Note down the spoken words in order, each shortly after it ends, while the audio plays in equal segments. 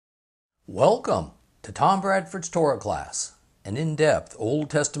Welcome to Tom Bradford's Torah class, an in-depth Old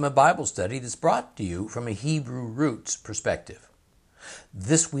Testament Bible study that's brought to you from a Hebrew roots perspective.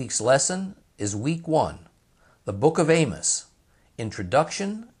 This week's lesson is Week 1, the Book of Amos,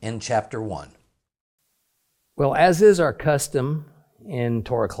 Introduction and Chapter 1. Well, as is our custom in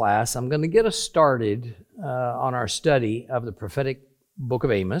Torah class, I'm going to get us started on our study of the prophetic book of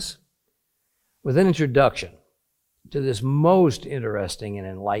Amos with an introduction to this most interesting and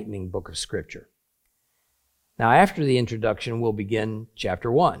enlightening book of Scripture. Now, after the introduction, we'll begin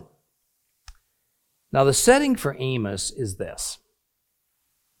chapter 1. Now, the setting for Amos is this.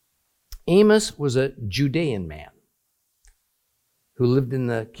 Amos was a Judean man who lived in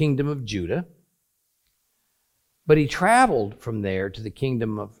the kingdom of Judah, but he traveled from there to the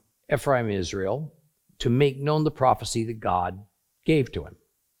kingdom of Ephraim, Israel, to make known the prophecy that God gave to him.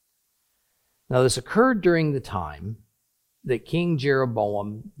 Now, this occurred during the time that King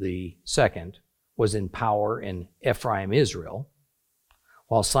Jeroboam II was in power in Ephraim, Israel,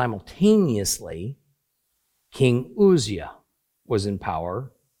 while simultaneously King Uzziah was in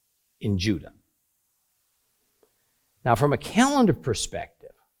power in Judah. Now, from a calendar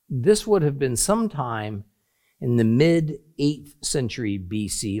perspective, this would have been sometime in the mid-8th century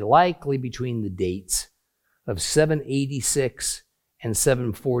BC, likely between the dates of 786 and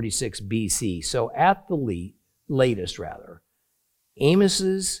 746 BC. So at the latest,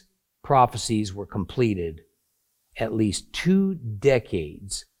 Amos's prophecies were completed at least 2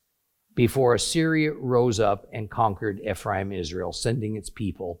 decades before Assyria rose up and conquered Ephraim, Israel, sending its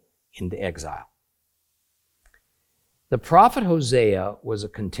people into exile. The prophet Hosea was a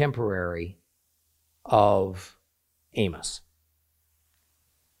contemporary of Amos.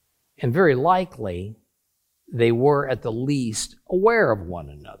 And very likely, they were at the least aware of one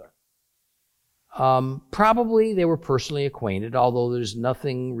another. Probably they were personally acquainted, although there's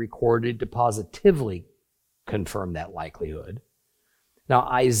nothing recorded to positively confirm that likelihood. Now,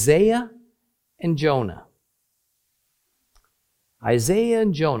 Isaiah and Jonah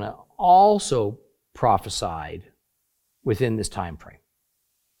also prophesied within this time frame.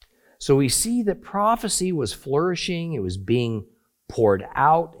 So we see that prophecy was flourishing, it was being poured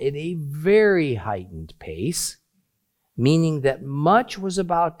out at a very heightened pace, meaning that much was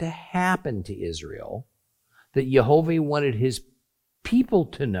about to happen to Israel, that Jehovah wanted his people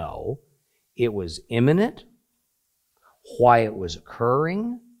to know it was imminent, why it was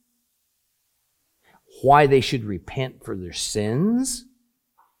occurring, why they should repent for their sins.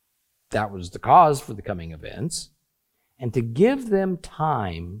 That was the cause for the coming events, and to give them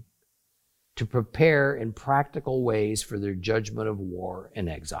time to prepare in practical ways for their judgment of war and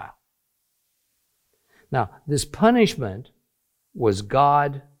exile. Now, this punishment was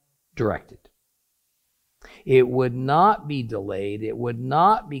God-directed. It would not be delayed. It would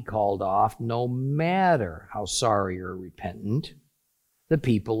not be called off, no matter how sorry or repentant the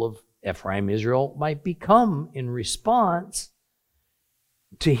people of Ephraim, Israel might become in response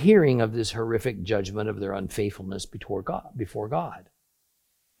to hearing of this horrific judgment of their unfaithfulness before God.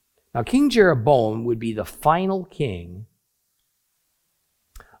 Now, King Jeroboam would be the final king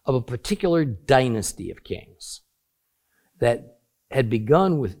of a particular dynasty of kings that had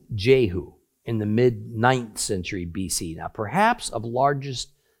begun with Jehu in the mid-9th century BC. Now, perhaps of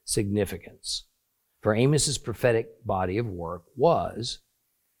largest significance for Amos's prophetic body of work was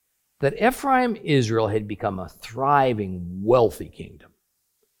that Ephraim, Israel had become a thriving, wealthy kingdom.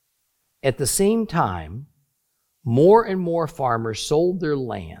 At the same time, more and more farmers sold their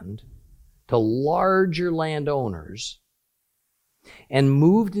land to larger landowners and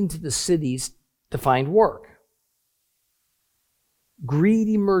moved into the cities to find work.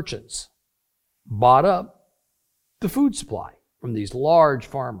 Greedy merchants bought up the food supply from these large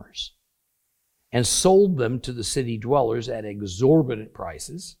farmers and sold them to the city dwellers at exorbitant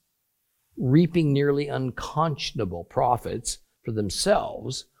prices, reaping nearly unconscionable profits for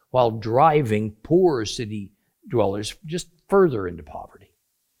themselves while driving poor city dwellers just further into poverty.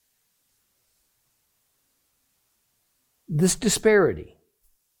 This disparity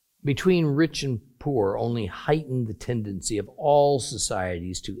between rich and poor only heightened the tendency of all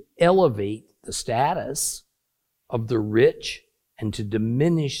societies to elevate the status of the rich and to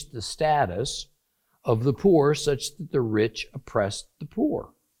diminish the status of the poor, such that the rich oppressed the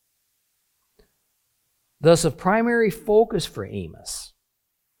poor. Thus, a primary focus for Amos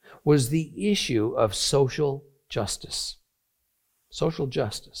was the issue of social justice. Social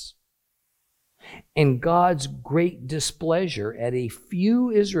justice. And God's great displeasure at a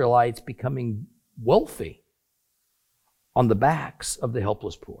few Israelites becoming wealthy on the backs of the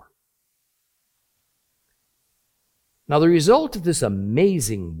helpless poor. Now, the result of this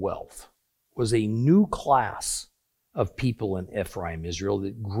amazing wealth was a new class of people in Ephraim, Israel,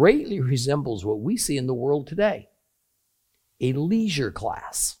 that greatly resembles what we see in the world today. A leisure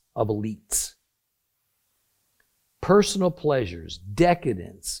class of elites. Personal pleasures,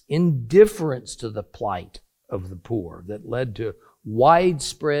 decadence, indifference to the plight of the poor that led to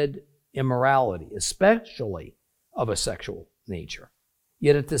widespread immorality, especially of a sexual nature.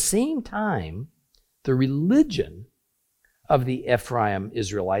 Yet at the same time, the religion of the Ephraim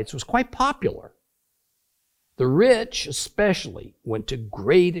Israelites was quite popular. The rich especially went to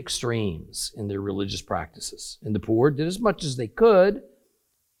great extremes in their religious practices, and the poor did as much as they could,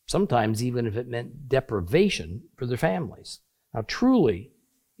 sometimes even if it meant deprivation for their families. Now truly,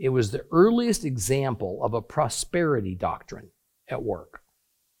 it was the earliest example of a prosperity doctrine at work.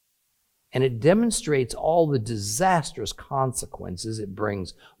 And it demonstrates all the disastrous consequences it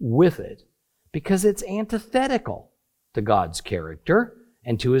brings with it because it's antithetical to God's character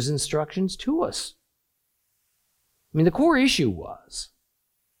and to his instructions to us. I mean, the core issue was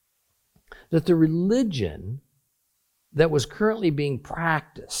that the religion that was currently being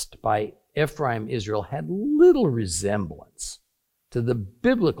practiced by Ephraim Israel had little resemblance to the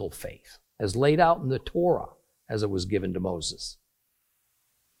biblical faith as laid out in the Torah as it was given to Moses.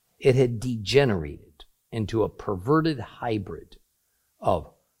 It had degenerated into a perverted hybrid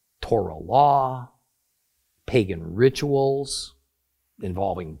of Torah law, pagan rituals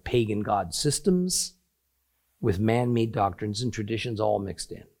involving pagan god systems, with man-made doctrines and traditions all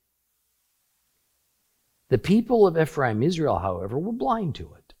mixed in. The people of Ephraim Israel, however, were blind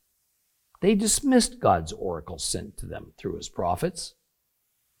to it. They dismissed God's oracles sent to them through his prophets,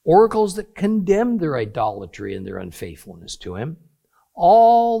 oracles that condemned their idolatry and their unfaithfulness to him,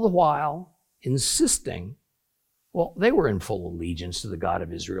 all the while insisting, well, they were in full allegiance to the God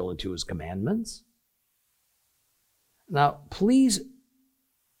of Israel and to his commandments. Now, please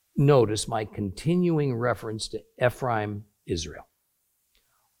notice my continuing reference to Ephraim Israel.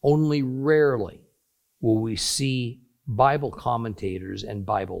 Only rarely will we see Bible commentators and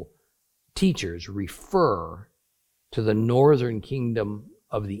Bible teachers refer to the northern kingdom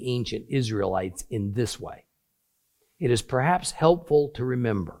of the ancient Israelites in this way. It is perhaps helpful to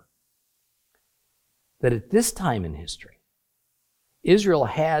remember that at this time in history, Israel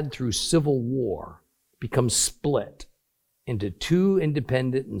had, through civil war, become split into two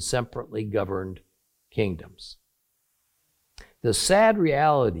independent and separately governed kingdoms. The sad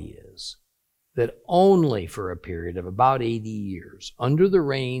reality is that only for a period of about 80 years, under the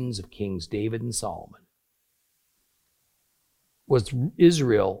reigns of Kings David and Solomon, was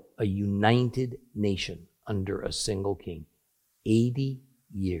Israel a united nation under a single king. 80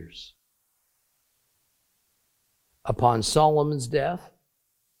 years. Upon Solomon's death,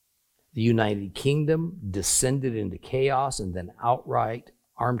 the United Kingdom descended into chaos and then outright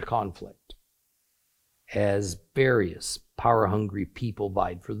armed conflict as various power-hungry people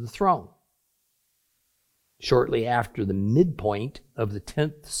vied for the throne. Shortly after the midpoint of the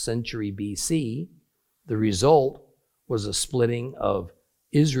 10th century BC, the result was a splitting of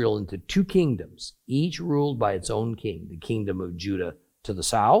Israel into two kingdoms, each ruled by its own king, the kingdom of Judah to the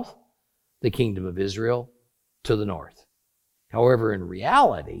south, the kingdom of Israel to the north. However, in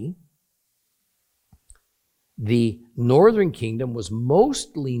reality, the northern kingdom was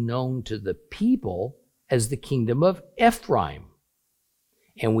mostly known to the people as the kingdom of Ephraim.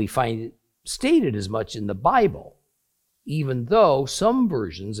 And we find it stated as much in the Bible, even though some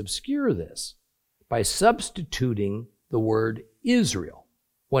versions obscure this by substituting the word Israel,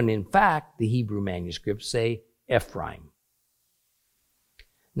 when in fact the Hebrew manuscripts say Ephraim.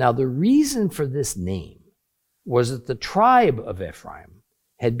 Now, the reason for this name was that the tribe of Ephraim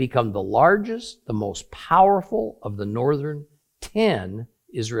had become the largest, the most powerful of the northern 10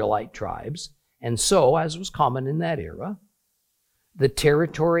 Israelite tribes, and so, as was common in that era, the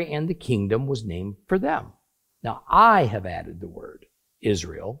territory and the kingdom was named for them. Now, I have added the word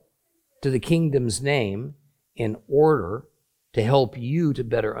Israel to the kingdom's name in order to help you to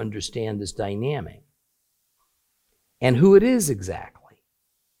better understand this dynamic and who it is exactly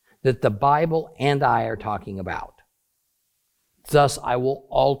that the Bible and I are talking about. Thus, I will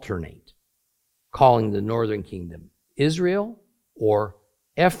alternate calling the northern kingdom Israel or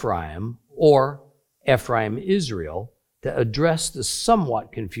Ephraim Israel to address the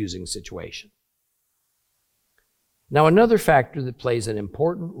somewhat confusing situation. Now, another factor that plays an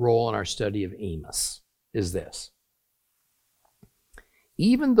important role in our study of Amos is this.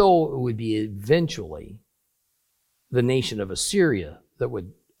 Even though it would be eventually the nation of Assyria that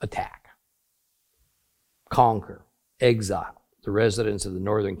would attack, conquer, exile the residents of the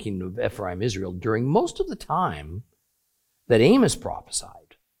northern kingdom of Ephraim, Israel, during most of the time that Amos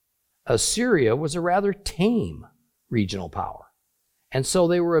prophesied, Assyria was a rather tame regional power, and so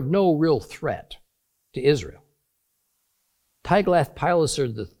they were of no real threat to Israel. Tiglath-Pileser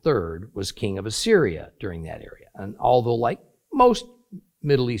III was king of Assyria during that area, and although like most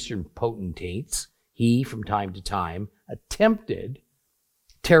Middle Eastern potentates, he from time to time attempted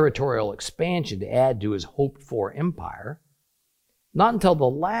territorial expansion to add to his hoped-for empire, not until the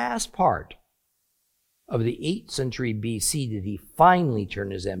last part of the 8th century BC did he finally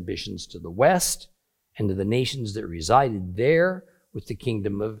turn his ambitions to the west and to the nations that resided there, with the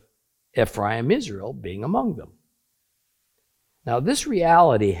kingdom of Ephraim, Israel, being among them. Now, this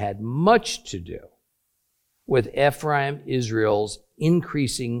reality had much to do with Ephraim, Israel's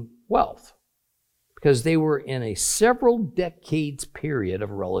increasing wealth, because they were in a several decades period of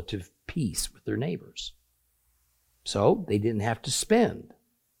relative peace with their neighbors. So they didn't have to spend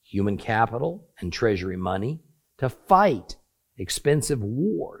human capital and treasury money to fight expensive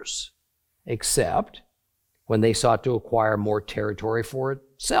wars, except when they sought to acquire more territory for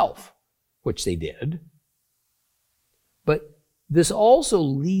itself, which they did. But this also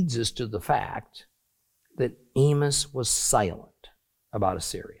leads us to the fact that Amos was silent about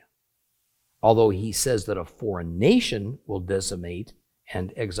Assyria. Although he says that a foreign nation will decimate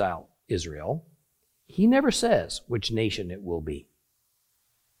and exile Israel, he never says which nation it will be.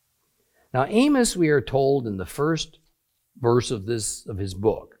 Now, Amos, we are told in the first verse of his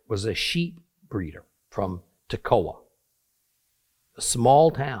book, was a sheep breeder from Tekoa, a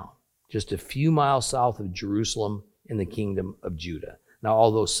small town just a few miles south of Jerusalem in the kingdom of Judah. Now,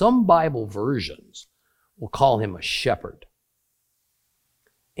 although some Bible versions will call him a shepherd,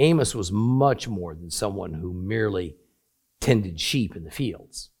 Amos was much more than someone who merely tended sheep in the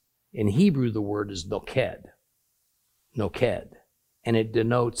fields. In Hebrew, the word is noked, and it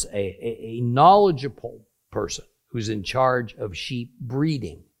denotes a knowledgeable person who's in charge of sheep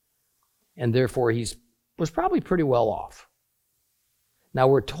breeding, and therefore was probably pretty well off. Now,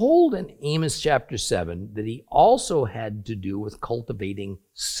 we're told in Amos chapter 7 that he also had to do with cultivating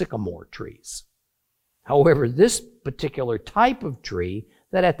sycamore trees. However, this particular type of tree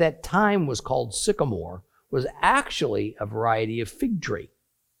that at that time was called sycamore was actually a variety of fig tree.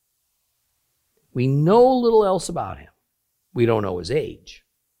 We know little else about him. We don't know his age.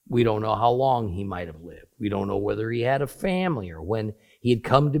 We don't know how long he might have lived. We don't know whether he had a family or when he had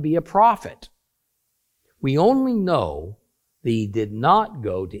come to be a prophet. We only know that he did not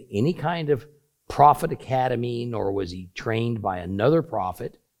go to any kind of prophet academy, nor was he trained by another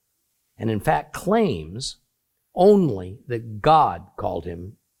prophet, and in fact claims only that God called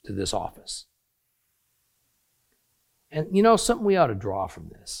him to this office. And something we ought to draw from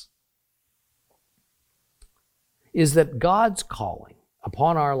this is that God's calling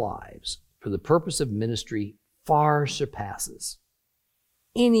upon our lives for the purpose of ministry far surpasses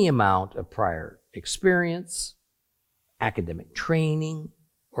any amount of prior experience, academic training,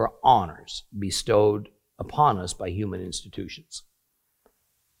 or honors bestowed upon us by human institutions.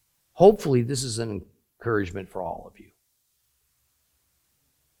 Hopefully, this is an encouragement for all of you.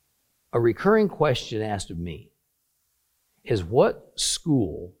 A recurring question asked of me is what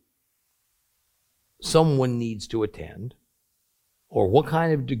school someone needs to attend, or what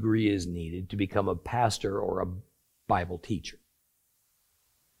kind of degree is needed to become a pastor or a Bible teacher.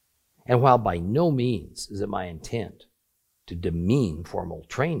 And while by no means is it my intent to demean formal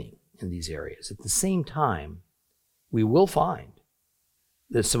training in these areas, at the same time, we will find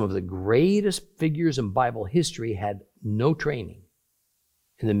that some of the greatest figures in Bible history had no training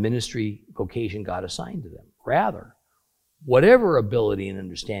in the ministry vocation God assigned to them. Rather, whatever ability and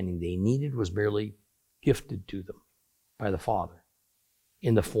understanding they needed was merely gifted to them by the Father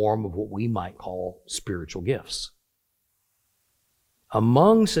in the form of what we might call spiritual gifts.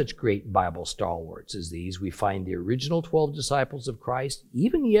 Among such great Bible stalwarts as these, we find the original 12 disciples of Christ,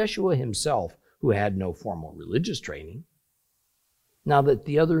 even Yeshua himself, who had no formal religious training. Now, at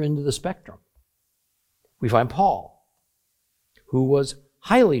the other end of the spectrum, we find Paul, who was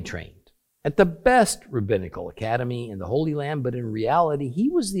highly trained at the best rabbinical academy in the Holy Land, but in reality, he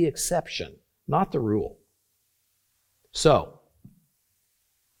was the exception, not the rule. So,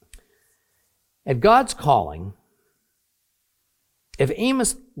 at God's calling, if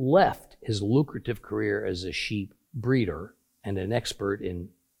Amos left his lucrative career as a sheep breeder and an expert in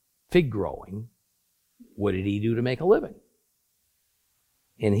fig growing, what did he do to make a living?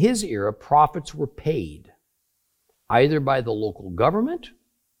 In his era, prophets were paid either by the local government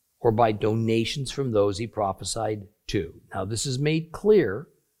or by donations from those he prophesied to. Now, this is made clear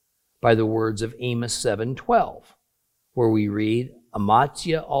by the words of Amos 7:12, where we read,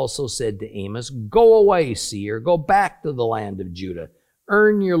 Amaziah also said to Amos, "Go away, seer, go back to the land of Judah.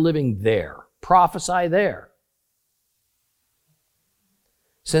 Earn your living there. Prophesy there.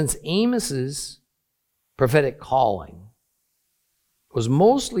 Since Amos's prophetic calling was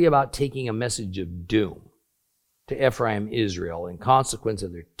mostly about taking a message of doom to Ephraim, Israel, in consequence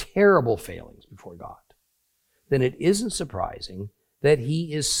of their terrible failings before God, then it isn't surprising that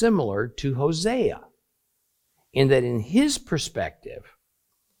he is similar to Hosea, in that in his perspective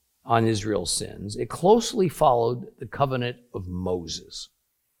on Israel's sins, it closely followed the covenant of Moses.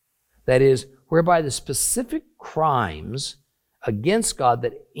 That is, whereby the specific crimes against God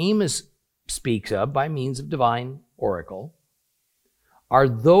that Amos speaks of by means of divine oracle are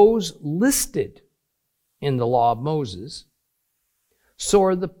those listed in the law of Moses, so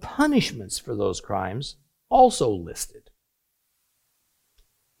are the punishments for those crimes also listed.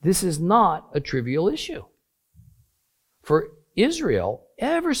 This is not a trivial issue. For Israel,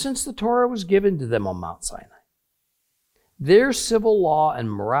 ever since the Torah was given to them on Mount Sinai, their civil law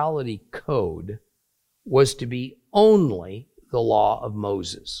and morality code was to be only the law of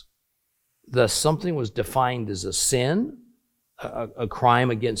Moses. Thus, something was defined as a sin, a crime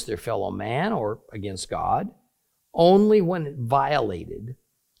against their fellow man or against God, only when it violated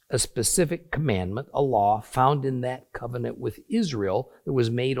a specific commandment, a law found in that covenant with Israel that was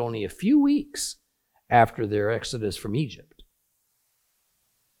made only a few weeks after their exodus from Egypt.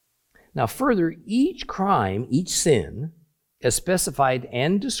 Now further, each crime, each sin, as specified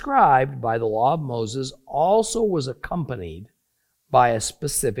and described by the law of Moses, also was accompanied by a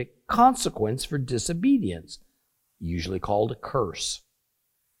specific consequence for disobedience, usually called a curse.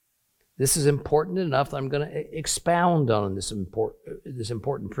 This is important enough that I'm going to expound on this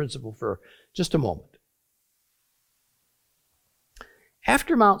important principle for just a moment.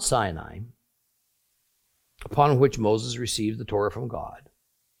 After Mount Sinai, upon which Moses received the Torah from God,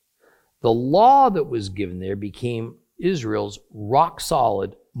 the law that was given there became Israel's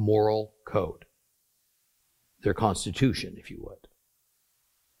rock-solid moral code, their constitution, if you would.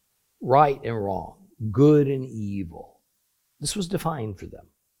 Right and wrong, good and evil. This was defined for them.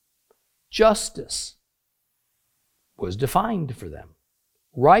 Justice was defined for them.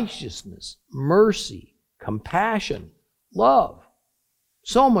 Righteousness, mercy, compassion, love,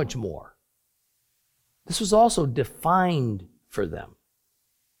 so much more. This was also defined for them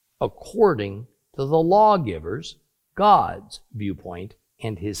according to the lawgiver's, God's viewpoint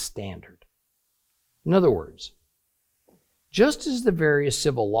and his standard. In other words, just as the various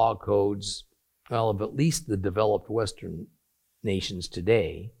civil law codes, of at least the developed Western nations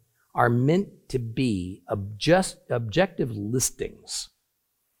today, are meant to be objective listings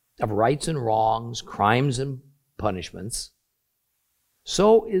of rights and wrongs, crimes and punishments,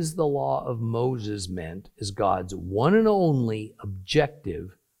 so is the law of Moses meant as God's one and only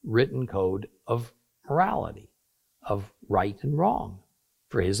objective written code of morality, of right and wrong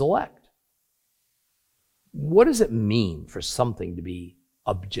for his elect. What does it mean for something to be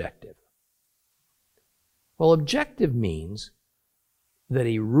objective? Well, objective means that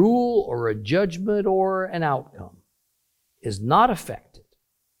a rule or a judgment or an outcome is not affected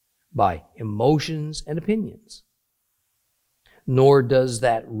by emotions and opinions, nor does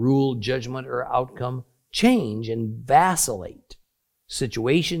that rule, judgment, or outcome change and vacillate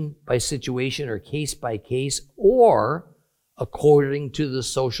situation by situation or case by case or according to the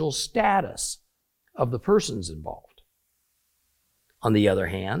social status of the persons involved. On the other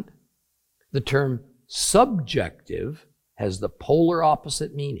hand, the term subjective has the polar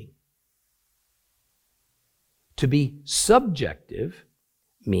opposite meaning. To be subjective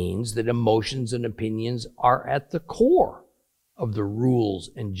means that emotions and opinions are at the core of the rules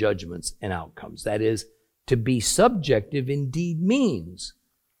and judgments and outcomes. That is, to be subjective indeed means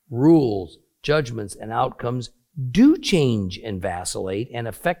rules, judgments, and outcomes do change and vacillate and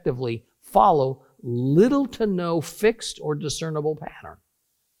effectively follow little to no fixed or discernible pattern.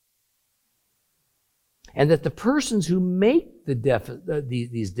 And that the persons who make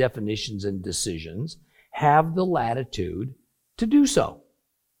these definitions and decisions have the latitude to do so.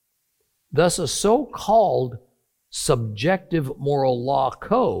 Thus, a so-called subjective moral law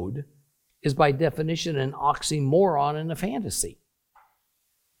code is by definition an oxymoron and a fantasy.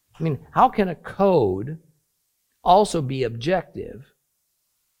 I mean, how can a code also be objective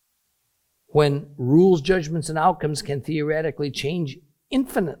when rules, judgments, and outcomes can theoretically change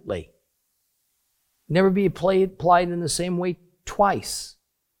infinitely? Never be applied in the same way twice.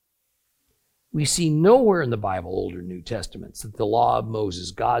 We see nowhere in the Bible, Old or New Testaments, that the law of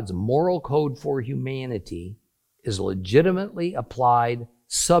Moses, God's moral code for humanity, is legitimately applied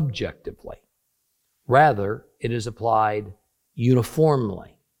subjectively. Rather, it is applied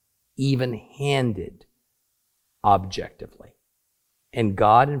uniformly, even-handed, objectively. And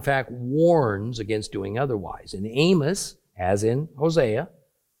God, in fact, warns against doing otherwise. In Amos, as in Hosea,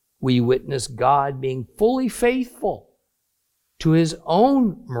 we witness God being fully faithful to his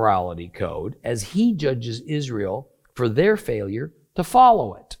own morality code as he judges Israel for their failure to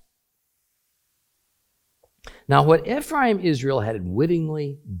follow it. Now, what Ephraim Israel had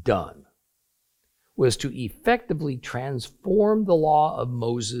unwittingly done was to effectively transform the law of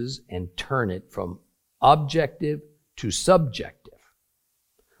Moses and turn it from objective to subjective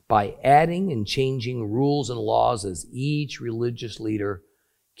by adding and changing rules and laws as each religious leader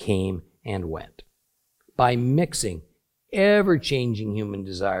came and went, by mixing ever-changing human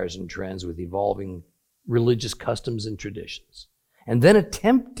desires and trends with evolving religious customs and traditions, and then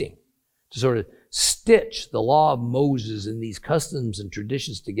attempting to sort of stitch the law of Moses and these customs and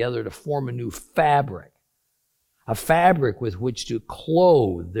traditions together to form a new fabric, a fabric with which to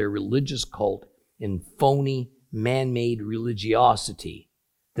clothe their religious cult in phony, man-made religiosity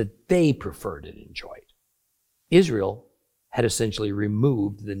that they preferred and enjoyed. Israel had essentially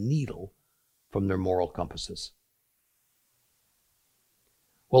removed the needle from their moral compasses.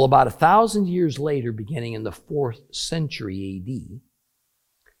 Well, about 1,000 years later, beginning in the 4th century AD,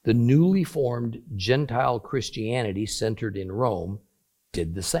 the newly formed Gentile Christianity centered in Rome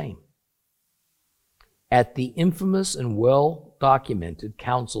did the same. At the infamous and well-documented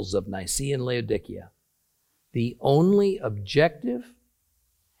councils of Nicaea and Laodicea, the only objective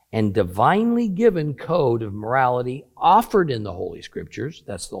and divinely given code of morality offered in the Holy Scriptures,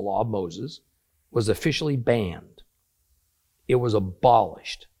 that's the law of Moses, was officially banned. It was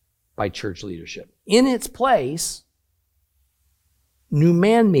abolished by church leadership. In its place, new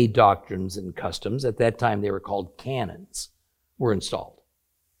man-made doctrines and customs, at that time they were called canons, were installed.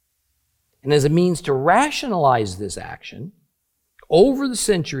 And as a means to rationalize this action, over the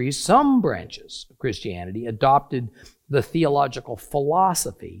centuries, some branches of Christianity adopted the theological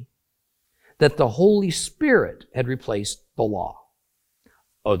philosophy that the Holy Spirit had replaced the law.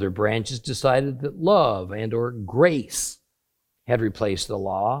 Other branches decided that love and or grace had replaced the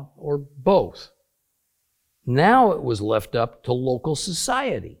law, or both. Now it was left up to local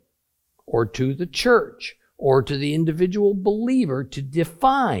society, or to the church, or to the individual believer to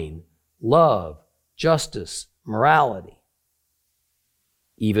define love, justice, morality.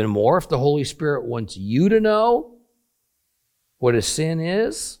 Even more, if the Holy Spirit wants you to know what a sin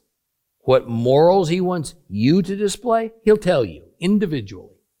is, what morals he wants you to display, he'll tell you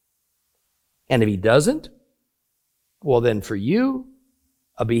individually. And if he doesn't, well then for you,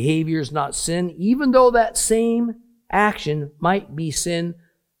 a behavior is not sin, even though that same action might be sin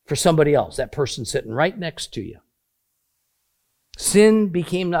for somebody else, that person sitting right next to you. Sin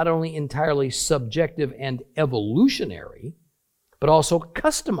became not only entirely subjective and evolutionary, but also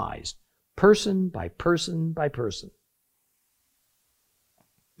customized, person by person by person.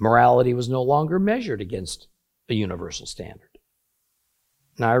 Morality was no longer measured against a universal standard.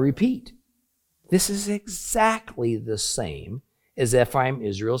 Now I repeat, this is exactly the same as Ephraim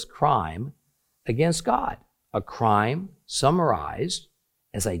Israel's crime against God, a crime summarized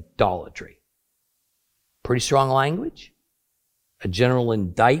as idolatry. Pretty strong language, a general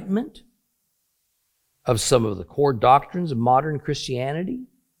indictment of some of the core doctrines of modern Christianity?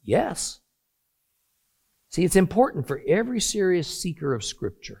 Yes. See, it's important for every serious seeker of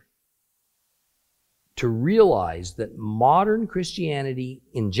Scripture to realize that modern Christianity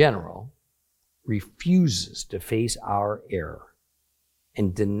in general refuses to face our error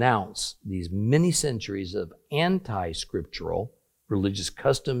and denounce these many centuries of anti-scriptural religious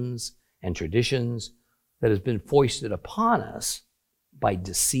customs and traditions that has been foisted upon us by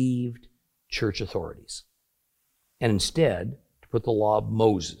deceived church authorities. And instead, to put the law of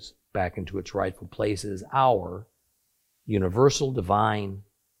Moses back into its rightful place as our universal, divine,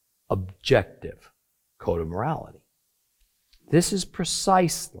 objective code of morality. This is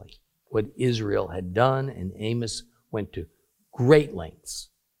precisely what Israel had done, and Amos went to great lengths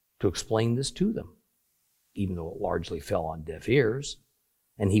to explain this to them, even though it largely fell on deaf ears.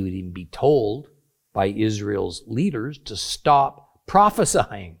 And he would even be told by Israel's leaders to stop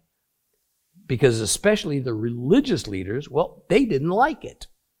prophesying, because especially the religious leaders, well, they didn't like it.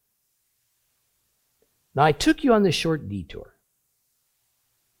 Now, I took you on this short detour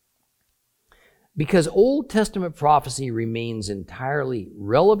because Old Testament prophecy remains entirely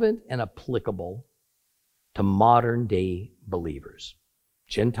relevant and applicable to modern day believers,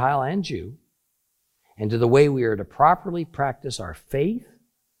 Gentile and Jew, and to the way we are to properly practice our faith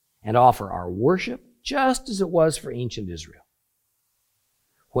and offer our worship, just as it was for ancient Israel.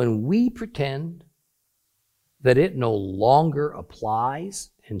 When we pretend that it no longer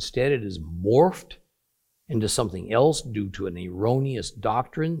applies, instead it is morphed into something else due to an erroneous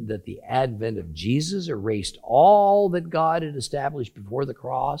doctrine that the advent of Jesus erased all that God had established before the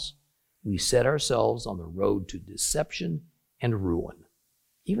cross, we set ourselves on the road to deception and ruin,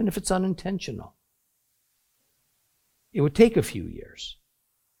 even if it's unintentional. It would take a few years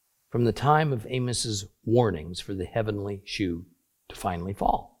from the time of Amos's warnings for the heavenly shoe to finally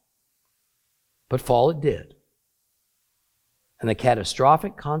fall. But fall it did. And the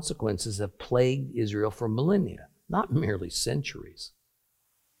catastrophic consequences have plagued Israel for millennia, not merely centuries.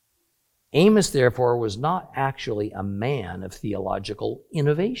 Amos, therefore, was not actually a man of theological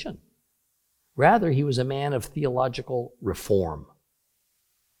innovation. Rather, he was a man of theological reform.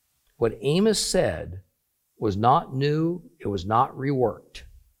 What Amos said was not new, it was not reworked.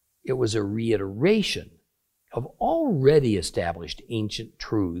 It was a reiteration of already established ancient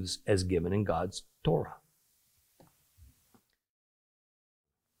truths as given in God's Torah.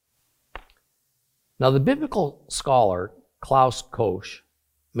 Now, the biblical scholar Klaus Koch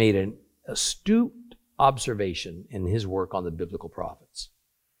made an astute observation in his work on the biblical prophets.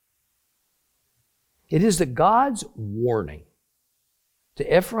 It is that God's warning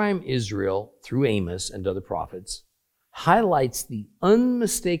to Ephraim, Israel, through Amos and other prophets, highlights the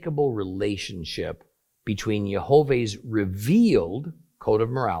unmistakable relationship between Jehovah's revealed code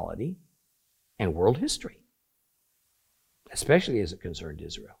of morality and world history, especially as it concerned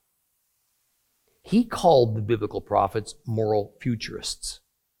Israel. He called the biblical prophets moral futurists,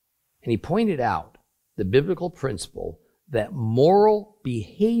 and he pointed out the biblical principle that moral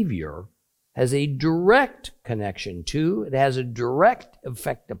behavior has a direct connection to, it has a direct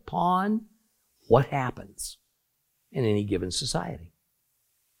effect upon what happens in any given society.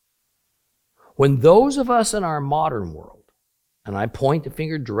 When those of us in our modern world, and I point the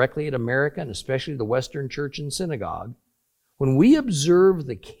finger directly at America and especially the Western church and synagogue, when we observe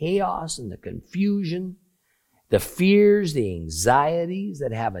the chaos and the confusion, the fears, the anxieties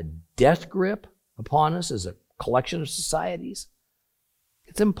that have a death grip upon us as a collection of societies,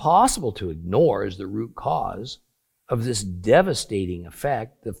 it's impossible to ignore as the root cause of this devastating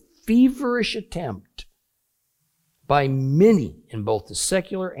effect the feverish attempt by many in both the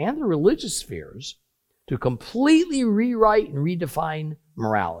secular and the religious spheres to completely rewrite and redefine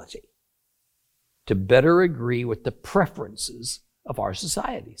morality to better agree with the preferences of our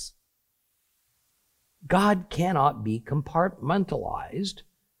societies. God cannot be compartmentalized.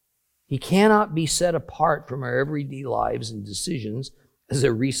 He cannot be set apart from our everyday lives and decisions, as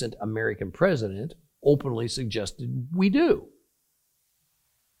a recent American president openly suggested we do.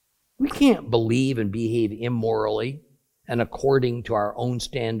 We can't believe and behave immorally and according to our own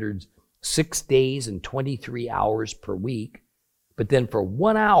standards 6 days and 23 hours per week, but then for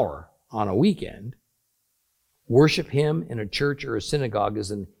 1 hour on a weekend, worship Him in a church or a synagogue as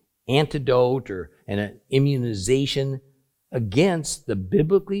an antidote or an immunization against the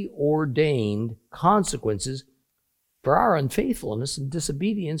biblically ordained consequences for our unfaithfulness and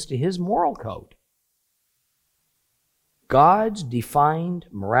disobedience to His moral code. God's defined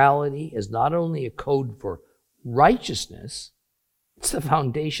morality is not only a code for righteousness, it's the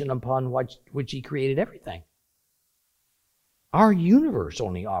foundation upon which He created everything. Our universe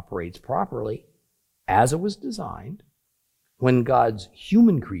only operates properly as it was designed when God's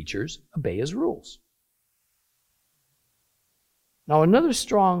human creatures obey His rules. Now, another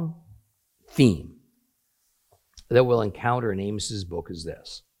strong theme that we'll encounter in Amos's book is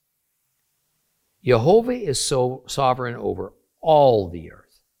this. Jehovah is so sovereign over all the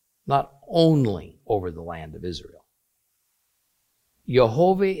earth, not only over the land of Israel.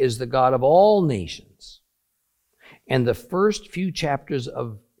 Jehovah is the God of all nations. And the first few chapters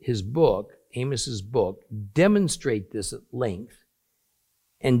of his book, Amos's book, demonstrate this at length.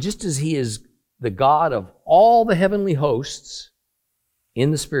 And just as He is the God of all the heavenly hosts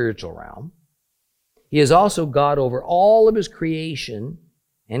in the spiritual realm, He is also God over all of His creation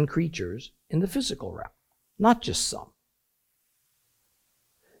and creatures in the physical realm, not just some.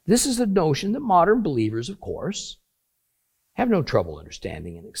 This is a notion that modern believers, of course, have no trouble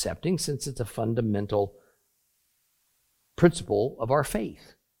understanding and accepting, since it's a fundamental principle of our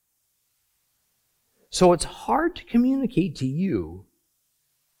faith. So it's hard to communicate to you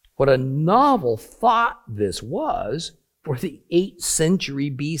what a novel thought this was for the 8th century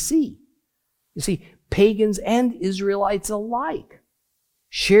BC. You see, pagans and Israelites alike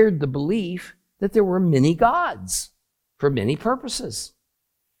shared the belief that there were many gods for many purposes.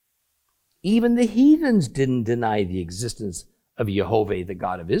 Even the heathens didn't deny the existence of Jehovah, the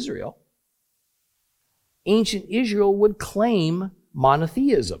God of Israel. Ancient Israel would claim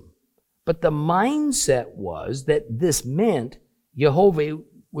monotheism, but the mindset was that this meant Jehovah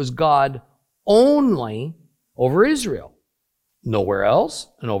was God only over Israel, nowhere else,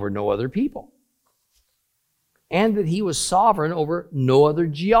 and over no other people. And that he was sovereign over no other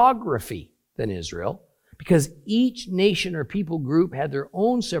geography than Israel, because each nation or people group had their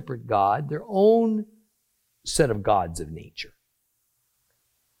own separate God, their own set of gods of nature.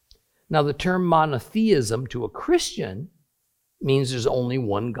 Now, the term monotheism to a Christian means there's only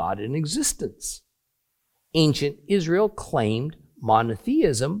one God in existence. Ancient Israel claimed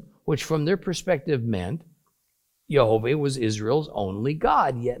monotheism, which from their perspective meant Jehovah was Israel's only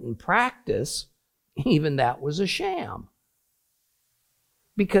God, yet in practice, even that was a sham.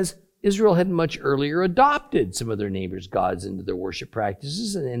 Because Israel had much earlier adopted some of their neighbors' gods into their worship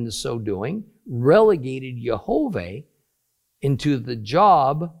practices, and in so doing, relegated Jehovah into the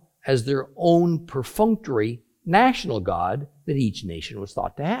job as their own perfunctory national god that each nation was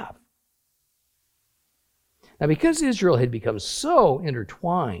thought to have. Now, because Israel had become so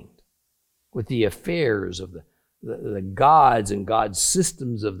intertwined with the affairs of the gods and god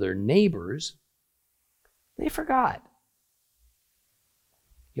systems of their neighbors, they forgot.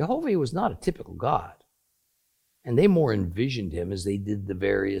 Jehovah was not a typical god, and they more envisioned him as they did the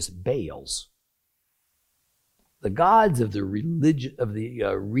various Baals. The gods of the regions,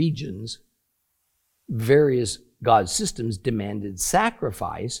 various god systems demanded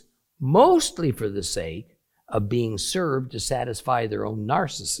sacrifice, mostly for the sake of being served to satisfy their own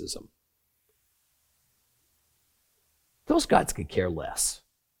narcissism. Those gods could care less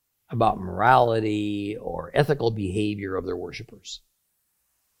about morality or ethical behavior of their worshipers.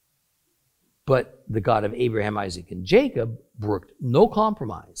 But the God of Abraham, Isaac, and Jacob brooked no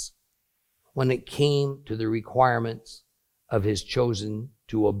compromise when it came to the requirements of his chosen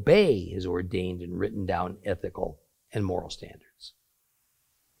to obey his ordained and written down ethical and moral standards.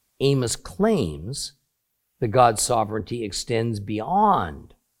 Amos claims that God's sovereignty extends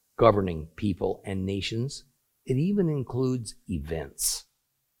beyond governing people and nations. It even includes events.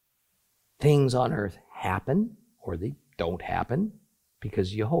 Things on earth happen, or they don't happen,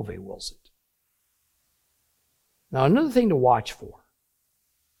 because Jehovah wills it. Now, another thing to watch for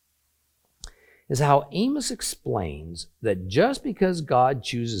is how Amos explains that just because God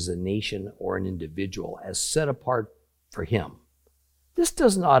chooses a nation or an individual as set apart for him, this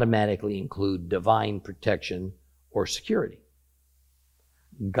doesn't automatically include divine protection or security.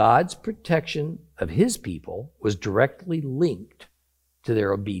 God's protection of his people was directly linked to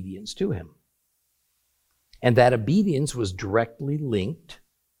their obedience to him. And that obedience was directly linked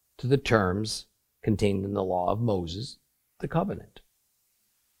to the terms contained in the law of Moses, the covenant.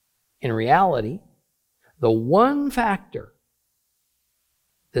 In reality, the one factor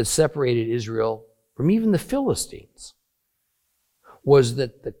that separated Israel from even the Philistines was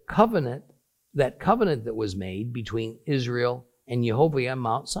that that covenant that was made between Israel and Jehovah on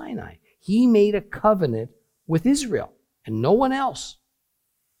Mount Sinai. He made a covenant with Israel and no one else.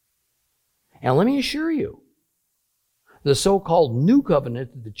 And let me assure you, the so-called new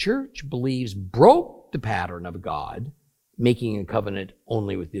covenant that the church believes broke the pattern of God making a covenant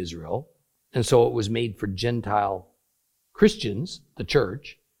only with Israel, and so it was made for Gentile Christians, the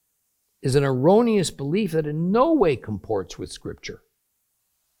church, is an erroneous belief that in no way comports with Scripture.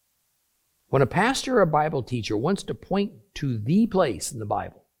 When a pastor or a Bible teacher wants to point to the place in the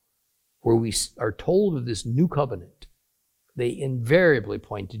Bible where we are told of this new covenant, they invariably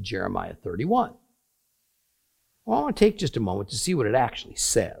point to Jeremiah 31. Well, I want to take just a moment to see what it actually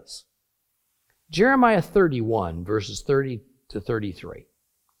says. Jeremiah 31, verses 30 to 33.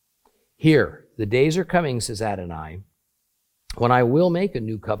 Here, the days are coming, says Adonai, when I will make a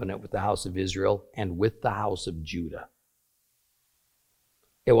new covenant with the house of Israel and with the house of Judah.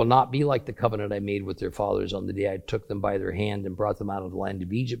 It will not be like the covenant I made with their fathers on the day I took them by their hand and brought them out of the land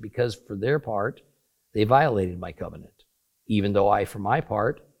of Egypt, because for their part they violated my covenant, even though I, for my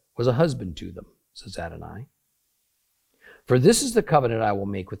part, was a husband to them, says Adonai. For this is the covenant I will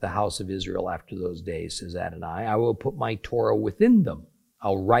make with the house of Israel after those days, says Adonai. I will put my Torah within them.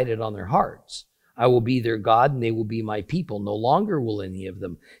 I'll write it on their hearts. I will be their God, and they will be my people. No longer will any of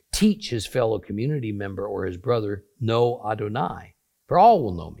them teach his fellow community member or his brother, know Adonai. For all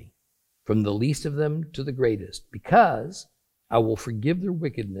will know me, from the least of them to the greatest, because I will forgive their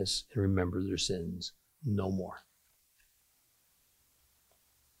wickedness and remember their sins no more.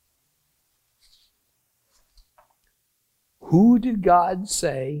 Who did God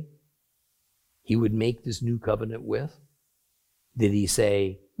say he would make this new covenant with? Did he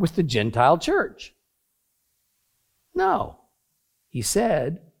say, with the Gentile church? No. He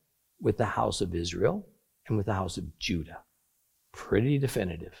said, with the house of Israel and with the house of Judah. Pretty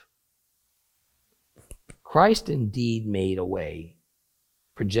definitive. Christ indeed made a way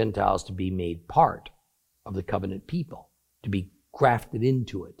for Gentiles to be made part of the covenant people, to be grafted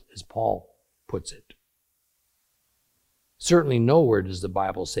into it, as Paul puts it. Certainly nowhere does the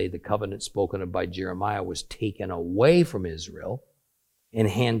Bible say the covenant spoken of by Jeremiah was taken away from Israel and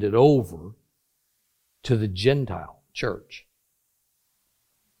handed over to the Gentile church.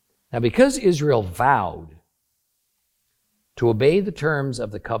 Now, because Israel vowed to obey the terms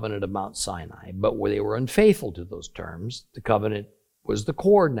of the covenant of Mount Sinai, but where they were unfaithful to those terms, the covenant was the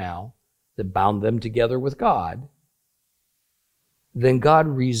cord now that bound them together with God, then God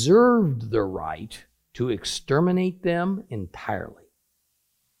reserved the right to exterminate them entirely.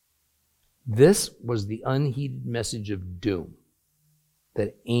 This was the unheeded message of doom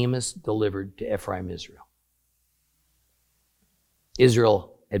that Amos delivered to Ephraim Israel.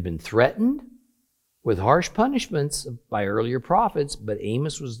 Israel had been threatened with harsh punishments by earlier prophets, but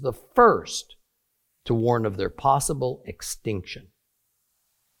Amos was the first to warn of their possible extinction.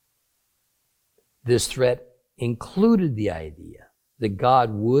 This threat included the idea that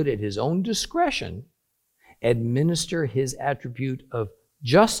God would, at his own discretion, administer his attribute of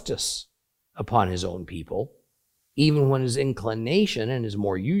justice upon his own people, even when his inclination and his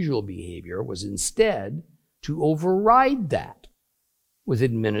more usual behavior was instead to override that with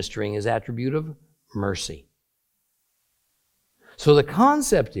administering his attribute of mercy. So the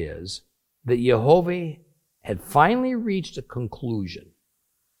concept is that Jehovah had finally reached a conclusion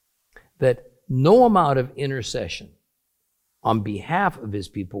that no amount of intercession on behalf of his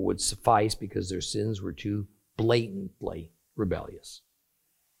people would suffice because their sins were too blatantly rebellious.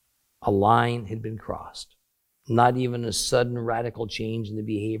 A line had been crossed. Not even a sudden radical change in the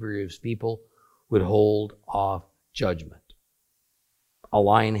behavior of his people would hold off judgment. A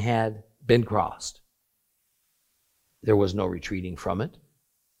line had been crossed. There was no retreating from it.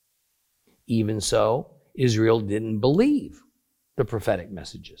 Even so, Israel didn't believe the prophetic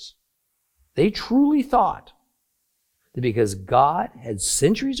messages. They truly thought that because God had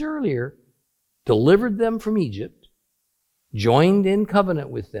centuries earlier delivered them from Egypt, joined in covenant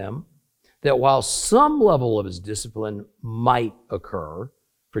with them, that while some level of his discipline might occur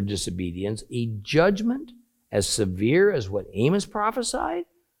for disobedience, a judgment as severe as what Amos prophesied,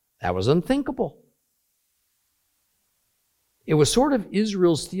 that was unthinkable. It was sort of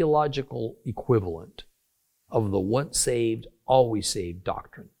Israel's theological equivalent of the once saved, always saved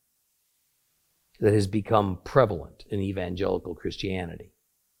doctrine that has become prevalent in evangelical Christianity.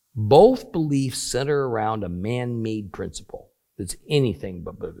 Both beliefs center around a man-made principle that's anything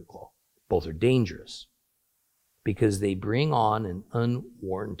but biblical. Both are dangerous because they bring on an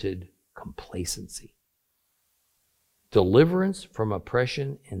unwarranted complacency. Deliverance from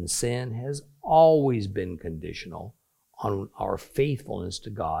oppression and sin has always been conditional on our faithfulness to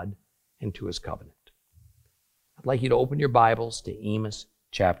God and to his covenant. I'd like you to open your Bibles to Amos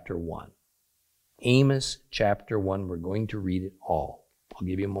chapter 1. Amos chapter 1, we're going to read it all. I'll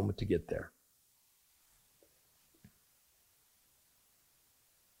give you a moment to get there.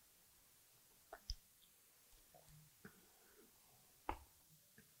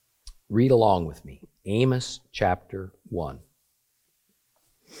 Read along with me. Amos chapter 1.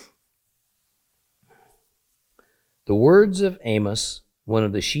 The words of Amos, one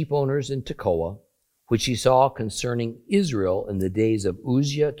of the sheep owners in Tekoa, which he saw concerning Israel in the days of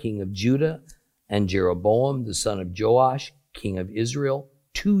Uzziah, king of Judah, and Jeroboam, the son of Joash, king of Israel,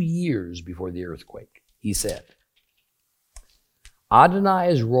 2 years before the earthquake. He said, Adonai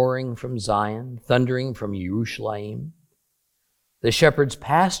is roaring from Zion, thundering from Jerusalem. The shepherd's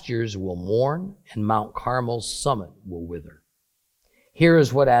pastures will mourn, and Mount Carmel's summit will wither. Here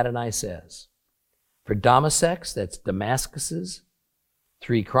is what Adonai says. For Damascus, that's Damascus's,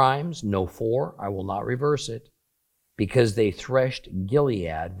 3 crimes, no 4, I will not reverse it, because they threshed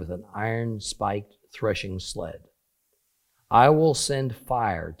Gilead with an iron-spiked threshing sled. I will send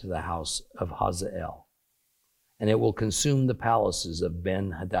fire to the house of Hazael, and it will consume the palaces of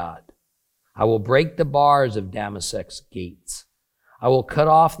Ben-Hadad. I will break the bars of Damascus' gates. I will cut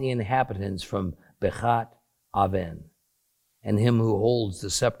off the inhabitants from Bechat Aven, and him who holds the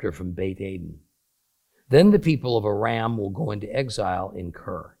scepter from Beit Aden. Then the people of Aram will go into exile in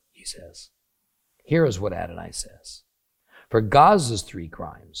Kir, he says. Here is what Adonai says. For Gaza's 3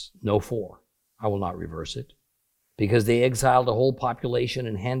 crimes, no 4, I will not reverse it, because they exiled a whole population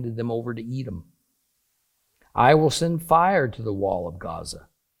and handed them over to Edom. I will send fire to the wall of Gaza,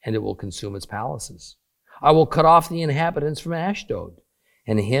 and it will consume its palaces. I will cut off the inhabitants from Ashdod,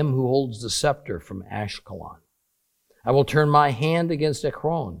 and him who holds the scepter from Ashkelon. I will turn my hand against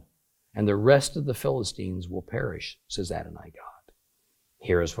Ekron, and the rest of the Philistines will perish, says Adonai God.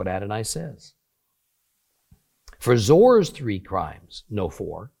 Here is what Adonai says. For Zor's 3 crimes, no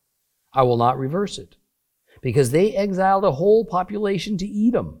 4, I will not reverse it, because they exiled a whole population to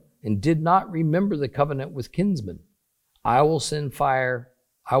Edom and did not remember the covenant with kinsmen. I will send fire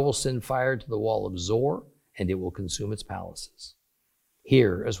to the wall of Zor, and it will consume its palaces.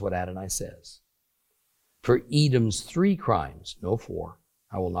 Here is what Adonai says. For Edom's 3 crimes, no 4,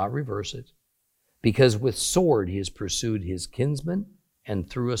 I will not reverse it, because with sword he has pursued his kinsmen and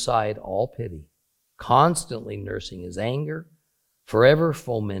threw aside all pity, constantly nursing his anger, forever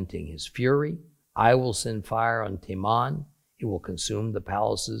fomenting his fury. I will send fire on Teman. It will consume the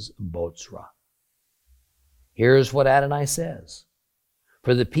palaces of Botzrah. Here's what Adonai says.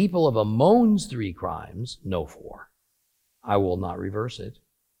 For the people of Ammon's 3 crimes, no 4, I will not reverse it,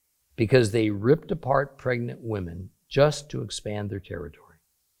 because they ripped apart pregnant women just to expand their territory.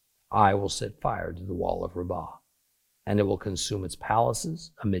 I will set fire to the wall of Rabbah, and it will consume its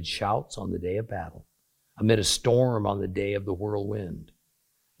palaces amid shouts on the day of battle, amid a storm on the day of the whirlwind.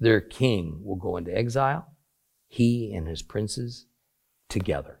 Their king will go into exile, he and his princes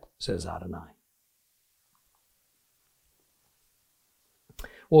together, says Adonai.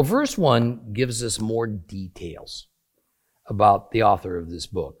 Well, verse 1 gives us more details about the author of this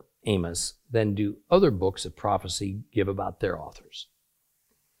book, Amos, than do other books of prophecy give about their authors.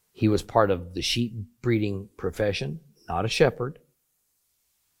 He was part of the sheep breeding profession, not a shepherd.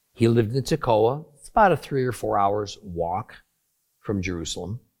 He lived in Tekoa. It's about a 3 or 4 hours walk from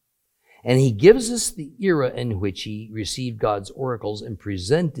Jerusalem. And he gives us the era in which he received God's oracles and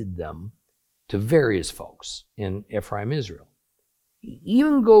presented them to various folks in Ephraim, Israel. He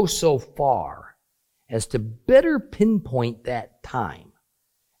even goes so far as to better pinpoint that time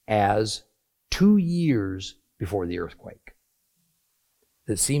as 2 years before the earthquake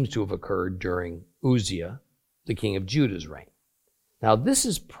that seems to have occurred during Uzziah, the king of Judah's reign. Now, this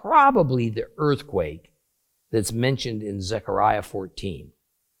is probably the earthquake that's mentioned in Zechariah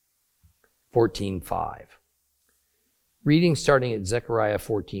 14:5. Reading starting at Zechariah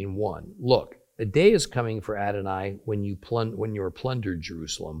 14:1. Look, a day is coming for Adonai when you are plundered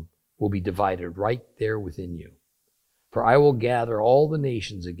Jerusalem will be divided right there within you. For I will gather all the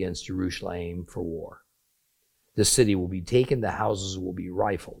nations against Jerusalem for war. The city will be taken, the houses will be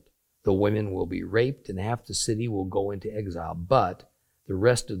rifled, the women will be raped, and half the city will go into exile, but the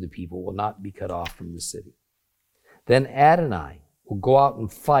rest of the people will not be cut off from the city. Then Adonai will go out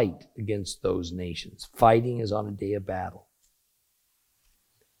and fight against those nations, fighting as on a day of battle.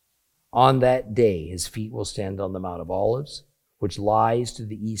 On that day, his feet will stand on the Mount of Olives, which lies to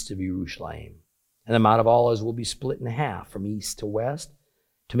the east of Jerusalem. And the Mount of Olives will be split in half from east to west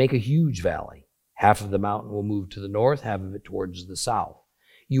to make a huge valley. Half of the mountain will move to the north, half of it towards the south.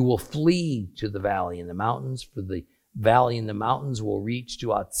 You will flee to the valley in the mountains, for the valley in the mountains will reach to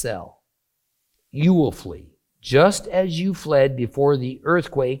Atzel. You will flee, just as you fled before the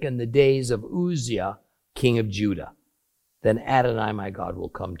earthquake in the days of Uzziah, king of Judah. Then Adonai, my God, will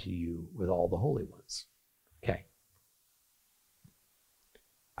come to you with all the holy ones. Okay.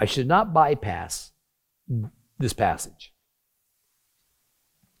 I should not bypass this passage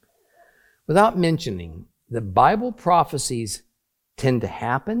without mentioning that Bible prophecies tend to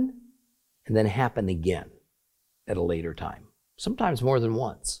happen and then happen again at a later time, sometimes more than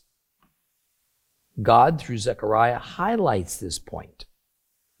once. God, through Zechariah, highlights this point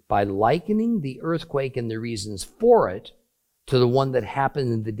by likening the earthquake and the reasons for it to the one that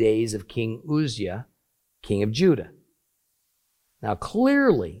happened in the days of King Uzziah, king of Judah. Now,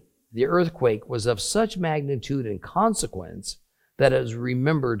 clearly, the earthquake was of such magnitude and consequence that it was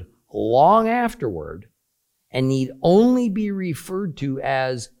remembered long afterward and need only be referred to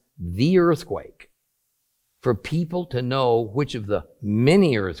as the earthquake for people to know which of the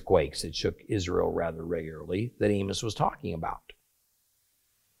many earthquakes that shook Israel rather regularly that Amos was talking about.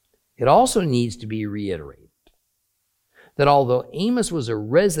 It also needs to be reiterated that although Amos was a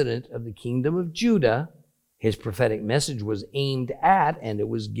resident of the kingdom of Judah, his prophetic message was aimed at and it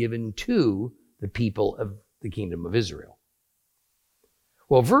was given to the people of the kingdom of Israel.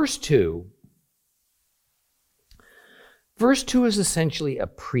 Well, verse 2 is essentially a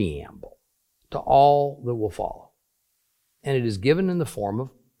preamble to all that will follow, and it is given in the form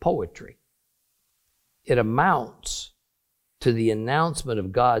of poetry. It amounts to the announcement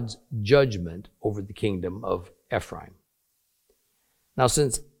of God's judgment over the kingdom of Ephraim. Now,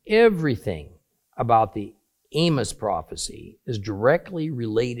 since everything about the Amos prophecy is directly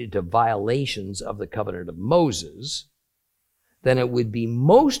related to violations of the covenant of Moses, then it would be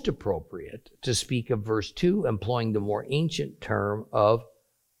most appropriate to speak of verse 2 employing the more ancient term of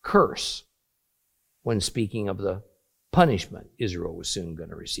curse when speaking of the punishment Israel was soon going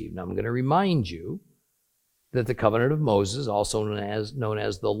to receive. Now, I'm going to remind you that the covenant of Moses, also known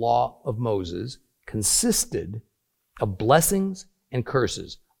as the law of Moses, consisted of blessings and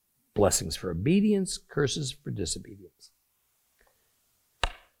curses. Blessings for obedience, curses for disobedience.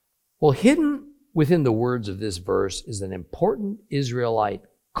 Well, hidden within the words of this verse is an important Israelite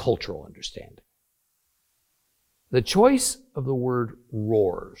cultural understanding. The choice of the word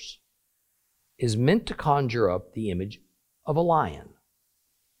roars is meant to conjure up the image of a lion.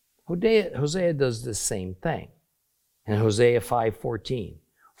 Hosea does the same thing. In Hosea 5:14,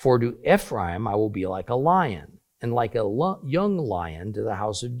 for to Ephraim I will be like a lion, and like a young lion to the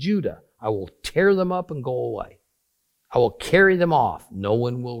house of Judah. I will tear them up and go away. I will carry them off. No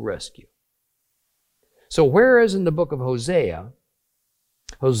one will rescue. So whereas in the book of Hosea,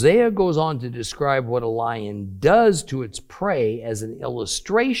 Hosea goes on to describe what a lion does to its prey as an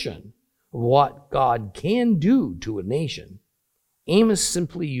illustration of what God can do to a nation, Amos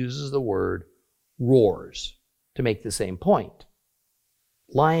simply uses the word roars to make the same point.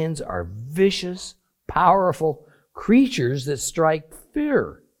 Lions are vicious, powerful creatures that strike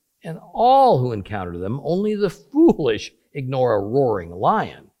fear, and all who encounter them, only the foolish ignore a roaring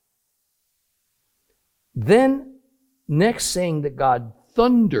lion. Then, next saying that God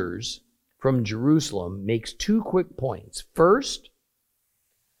thunders from Jerusalem makes two quick points. First,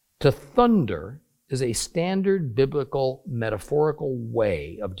 to thunder is a standard biblical metaphorical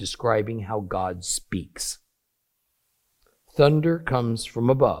way of describing how God speaks. Thunder comes from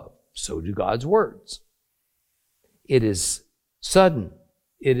above, so do God's words. It is sudden,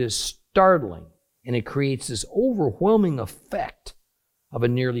 it is startling, and it creates this overwhelming effect of a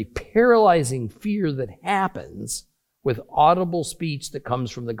nearly paralyzing fear that happens with audible speech that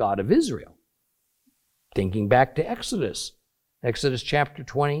comes from the God of Israel. Thinking back to Exodus chapter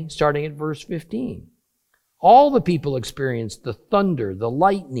 20, starting at verse 15. All the people experienced the thunder, the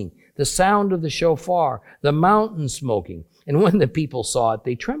lightning, the sound of the shofar, the mountain smoking. And when the people saw it,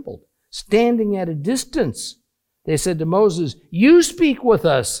 they trembled. Standing at a distance, they said to Moses, "You speak with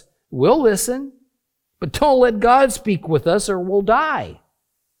us, we'll listen, but don't let God speak with us or we'll die."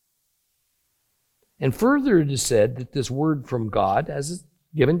 And further it is said that this word from God, as is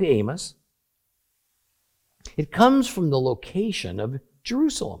given to Amos, it comes from the location of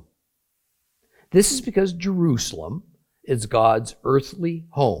Jerusalem. This is because Jerusalem is God's earthly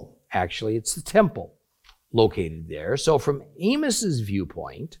home. Actually, it's the temple located there. So from Amos's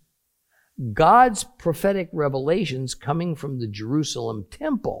viewpoint, God's prophetic revelations coming from the Jerusalem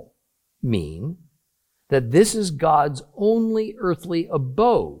temple mean that this is God's only earthly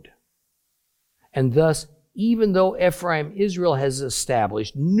abode. And thus, even though Ephraim, Israel has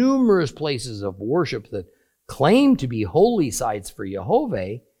established numerous places of worship that claim to be holy sites for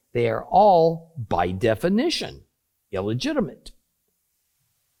Jehovah, they are all, by definition, illegitimate.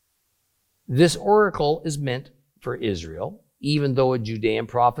 This oracle is meant for Israel, even though a Judean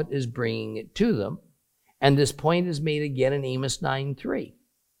prophet is bringing it to them. And this point is made again in Amos 9:3.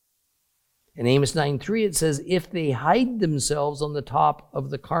 In Amos 9:3 it says, "If they hide themselves on the top of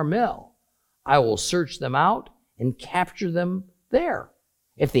the Carmel, I will search them out and capture them there.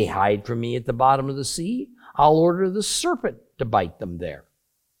 If they hide from me at the bottom of the sea, I'll order the serpent to bite them there."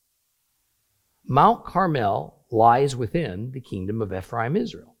 Mount Carmel lies within the kingdom of Ephraim,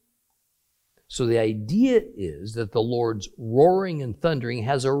 Israel. So the idea is that the Lord's roaring and thundering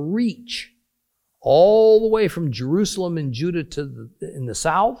has a reach all the way from Jerusalem and Judah in the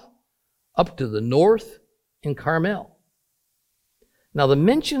south up to the north in Carmel. Now, the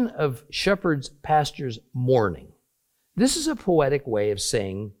mention of shepherds' pastures mourning, this is a poetic way of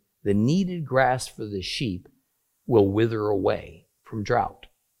saying the needed grass for the sheep will wither away from drought,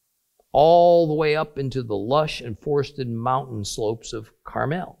 all the way up into the lush and forested mountain slopes of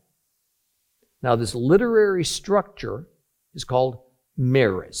Carmel. Now, this literary structure is called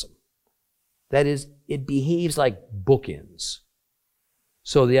merism. That is, it behaves like bookends.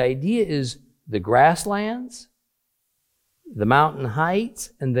 So the idea is the grasslands, the mountain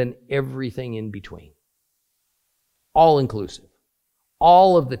heights, and then everything in between. All inclusive.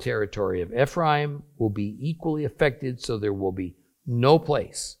 All of the territory of Ephraim will be equally affected, so there will be no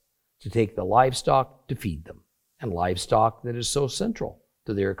place to take the livestock to feed them, and livestock that is so central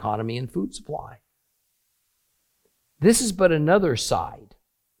to their economy and food supply. This is but another side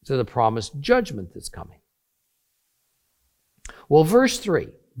to the promised judgment that's coming. Well, verse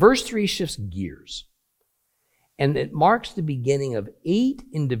 3 shifts gears, and it marks the beginning of 8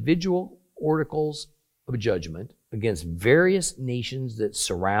 individual oracles of judgment against various nations that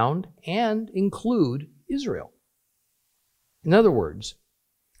surround and include Israel. In other words,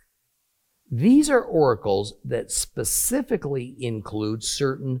 these are oracles that specifically include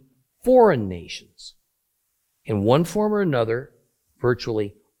certain foreign nations. In one form or another,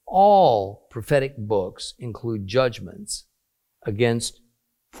 virtually all prophetic books include judgments against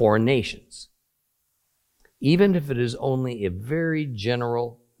foreign nations, even if it is only a very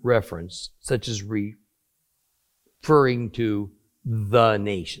general reference, such as referring to the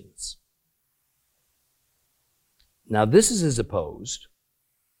nations. Now, this is as opposed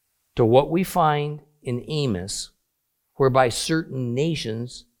to what we find in Amos, whereby certain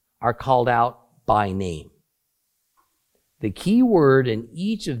nations are called out by name. The key word in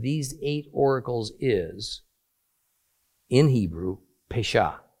each of these 8 oracles is, in Hebrew,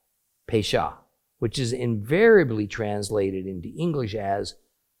 pesha, which is invariably translated into English as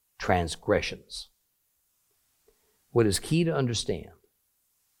transgressions. What is key to understand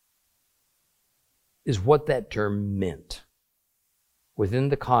is what that term meant within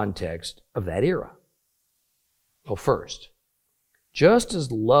the context of that era. Well, first, just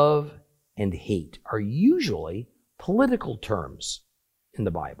as love and hate are usually political terms in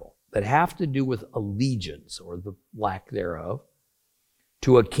the Bible that have to do with allegiance or the lack thereof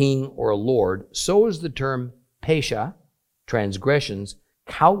to a king or a lord, so is the term pesha, transgressions,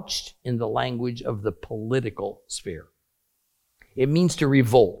 couched in the language of the political sphere. It means to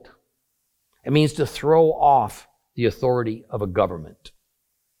revolt. It means to throw off the authority of a government.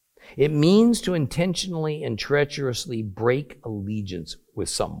 It means to intentionally and treacherously break allegiance with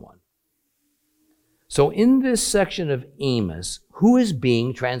someone. So in this section of Amos, who is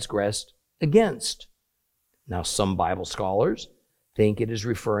being transgressed against? Now, some Bible scholars think it is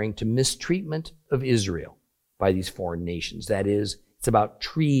referring to mistreatment of Israel by these foreign nations. That is, it's about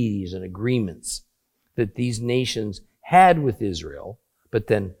treaties and agreements that these nations had with Israel, but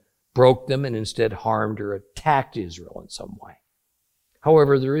then broke them and instead harmed or attacked Israel in some way.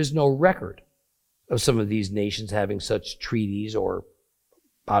 However, there is no record of some of these nations having such treaties or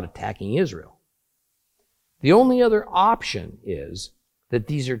about attacking Israel. The only other option is that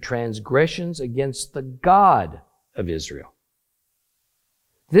these are transgressions against the God of Israel.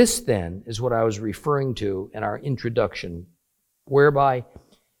 This, then, is what I was referring to in our introduction, whereby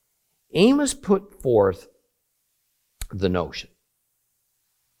Amos put forth the notion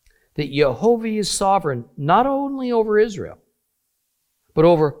that Jehovah is sovereign not only over Israel, but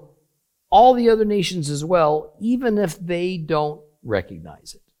over all the other nations as well, even if they don't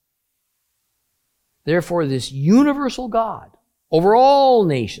recognize it. Therefore, this universal God over all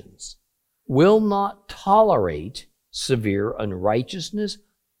nations will not tolerate severe unrighteousness,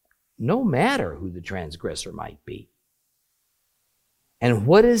 no matter who the transgressor might be. And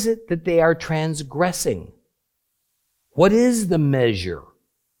what is it that they are transgressing? What is the measure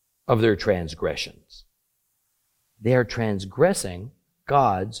of their transgressions? They are transgressing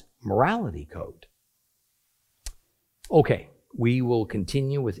God's morality code. Okay, we will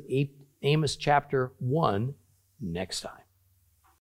continue with Amos chapter 1 next time.